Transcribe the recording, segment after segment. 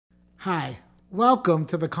Hi, welcome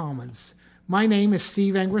to the Commons. My name is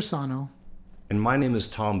Steve Angrisano. And my name is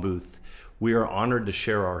Tom Booth. We are honored to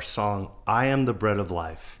share our song, I Am the Bread of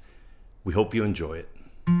Life. We hope you enjoy it.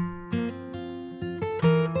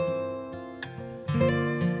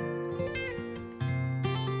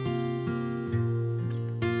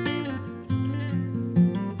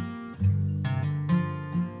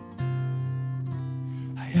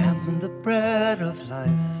 I am the bread of life.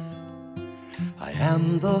 I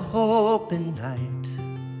am the hope in night.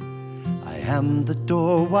 I am the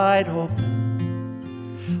door wide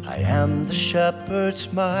open. I am the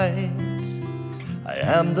shepherd's might. I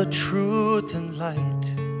am the truth and light.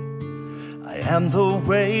 I am the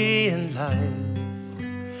way in life.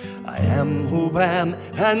 I am who am,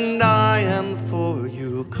 and I am for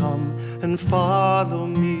you. Come and follow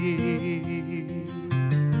me.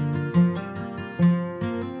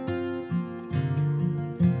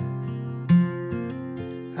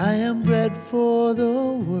 I am bread for the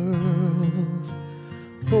world,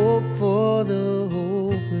 hope for the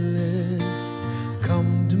hopeless.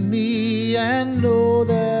 Come to me and know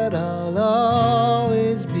that I'll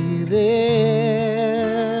always be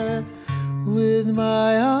there, with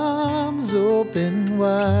my arms open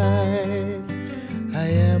wide. I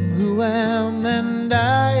am who am, and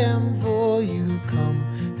I am for you. Come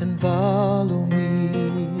and follow me.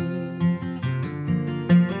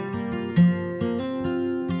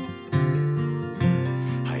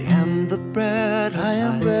 The bread of I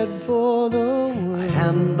am life. bread for the world. I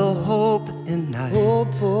am the hope in night.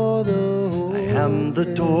 Hope for the hope. I am the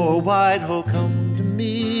door wide open. Come to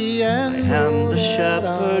me and I am the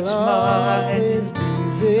shepherd's might. I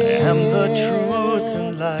am the truth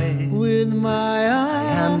and light. With my arms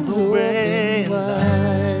I am the way open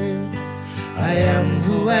and wide. I am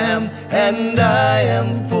who am, and I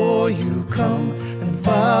am for you. Come and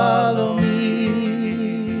follow me.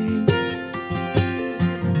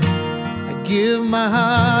 Give my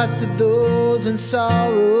heart to those in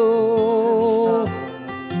sorrow.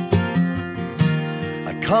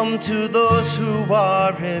 I come to those who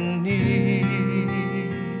are in need.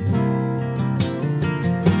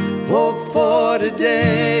 Hope for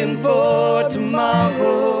today and for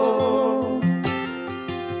tomorrow.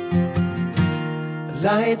 A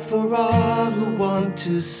light for all who want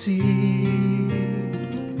to see.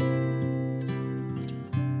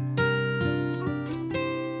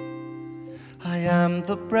 I am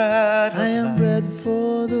the bread of I am life. bread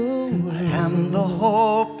for the world. I am the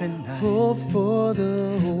hope in night. Hope for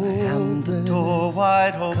the hope. I am the door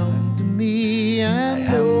wide open. Come to me and I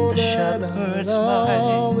am know the that shepherd's I'll might.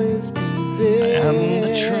 always be I there. am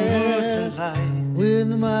the truth and light. With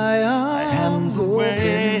my am arms the way open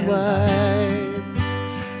and wide.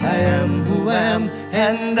 I am who am,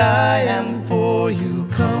 and I am for you.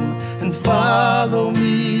 Come and follow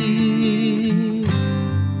me.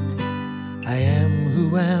 I am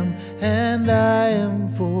who am, and I am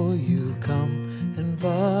for you. Come and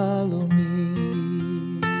follow me.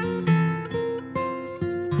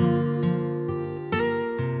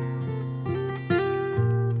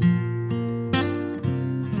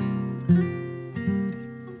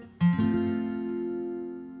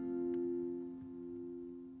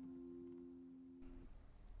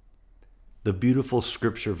 The beautiful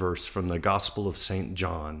scripture verse from the Gospel of St.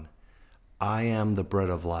 John, I am the bread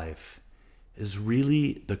of life, is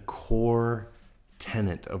really the core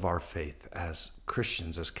tenet of our faith as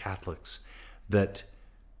Christians, as Catholics, that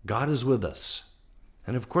God is with us.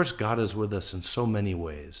 And of course, God is with us in so many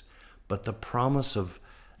ways, but the promise of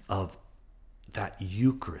that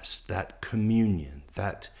Eucharist, that communion,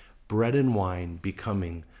 that bread and wine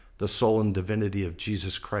becoming the soul and divinity of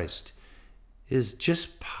Jesus Christ is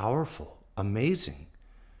just powerful, amazing.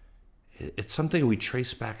 It's something we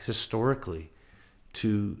trace back historically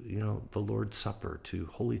to, the Lord's Supper, to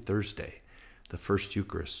Holy Thursday, the first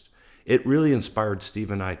Eucharist. It really inspired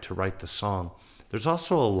Steve and I to write the song. There's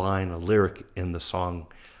also a lyric in the song,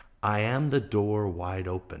 I am the door wide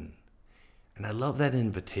open. And I love that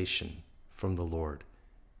invitation from the Lord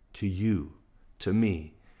to you, to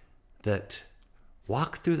me, that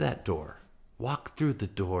walk through that door, walk through the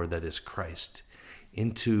door that is Christ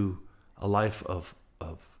into a life of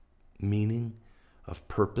meaning, of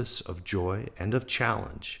purpose, of joy, and of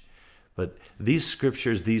challenge. But these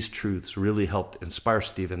scriptures, these truths really helped inspire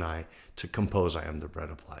Steve and I to compose I Am the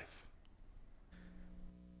Bread of Life.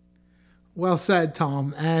 Well said,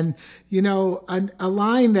 Tom. And, a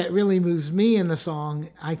line that really moves me in the song,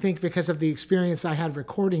 I think because of the experience I had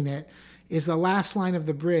recording it, is the last line of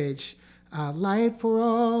the bridge. Light for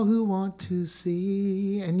all who want to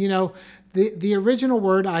see. And, the original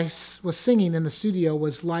word I was singing in the studio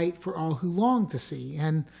was light for all who long to see.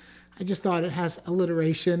 And I just thought it has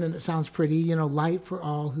alliteration and it sounds pretty, you know, light for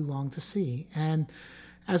all who long to see. And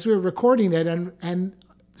as we were recording it, and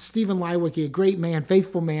Stephen Lywicki, a great man,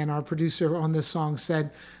 faithful man, our producer on this song, said,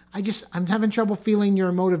 I'm having trouble feeling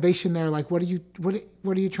your motivation there. Like, what are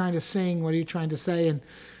you trying to sing? What are you trying to say?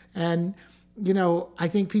 And you know, I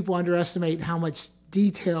think people underestimate how much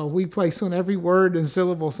detail we place on every word and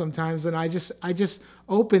syllable sometimes. And I just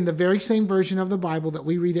opened the very same version of the Bible that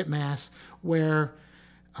we read at Mass, where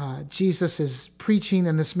Jesus is preaching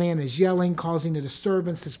and this man is yelling, causing a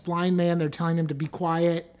disturbance. This blind man, they're telling him to be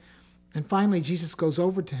quiet. And finally, Jesus goes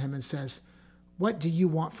over to him and says, "What do you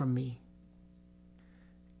want from me?"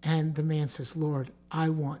 And the man says, "Lord, I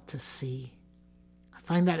want to see." I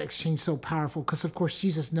find that exchange so powerful because, of course,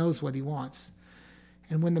 Jesus knows what he wants.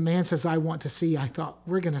 And when the man says, "I want to see," I thought,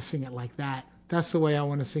 we're going to sing it like that. That's the way I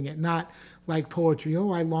want to sing it. Not like poetry,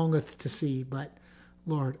 "Oh, I longeth to see," but,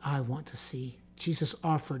 "Lord, I want to see." Jesus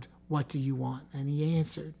offered, "What do you want?" And he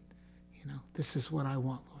answered, you know, "This is what I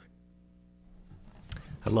want, Lord."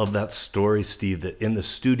 I love that story, Steve, that in the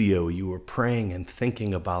studio you were praying and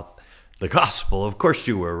thinking about the gospel. Of course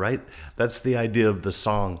you were, right? That's the idea of the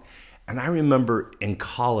song. And I remember in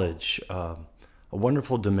college, a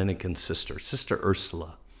wonderful Dominican sister, Sister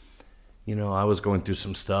Ursula. You know, I was going through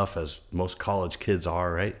some stuff, as most college kids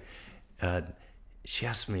are, right? And she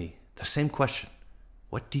asked me the same question,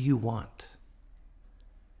 "What do you want?"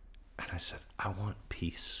 And I said, "I want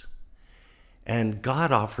peace." And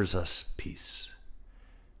God offers us peace.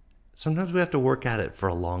 Sometimes we have to work at it for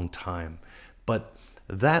a long time. But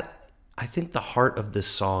I think the heart of this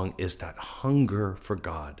song is that hunger for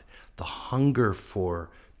God, the hunger for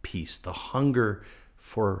peace, the hunger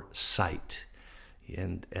for sight.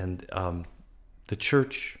 And the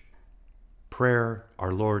church, prayer,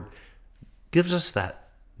 our Lord, gives us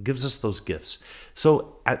those gifts.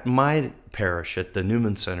 So at my parish, at the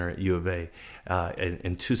Newman Center at U of A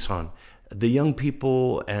in Tucson, the young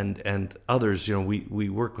people and others, you know, we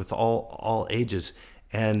work with all ages.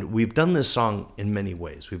 And we've done this song in many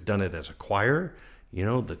ways. We've done it as a choir, you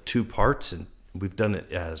know, the two parts, and we've done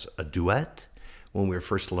it as a duet when we were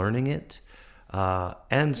first learning it.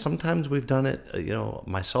 And sometimes we've done it, you know,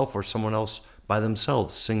 myself or someone else by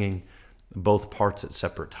themselves singing both parts at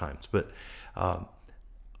separate times. But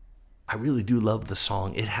I really do love the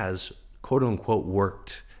song. It has, quote unquote,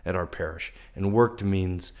 worked at our parish. And worked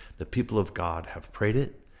means the people of God have prayed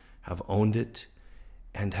it, have owned it,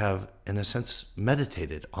 and have, in a sense,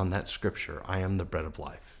 meditated on that scripture, "I am the bread of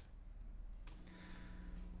life."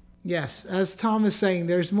 Yes, as Tom is saying,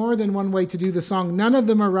 there's more than one way to do the song. None of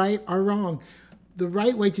them are right or wrong. The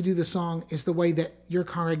right way to do the song is the way that your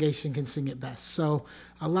congregation can sing it best. So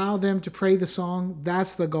allow them to pray the song.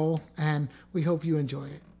 That's the goal, and we hope you enjoy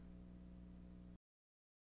it.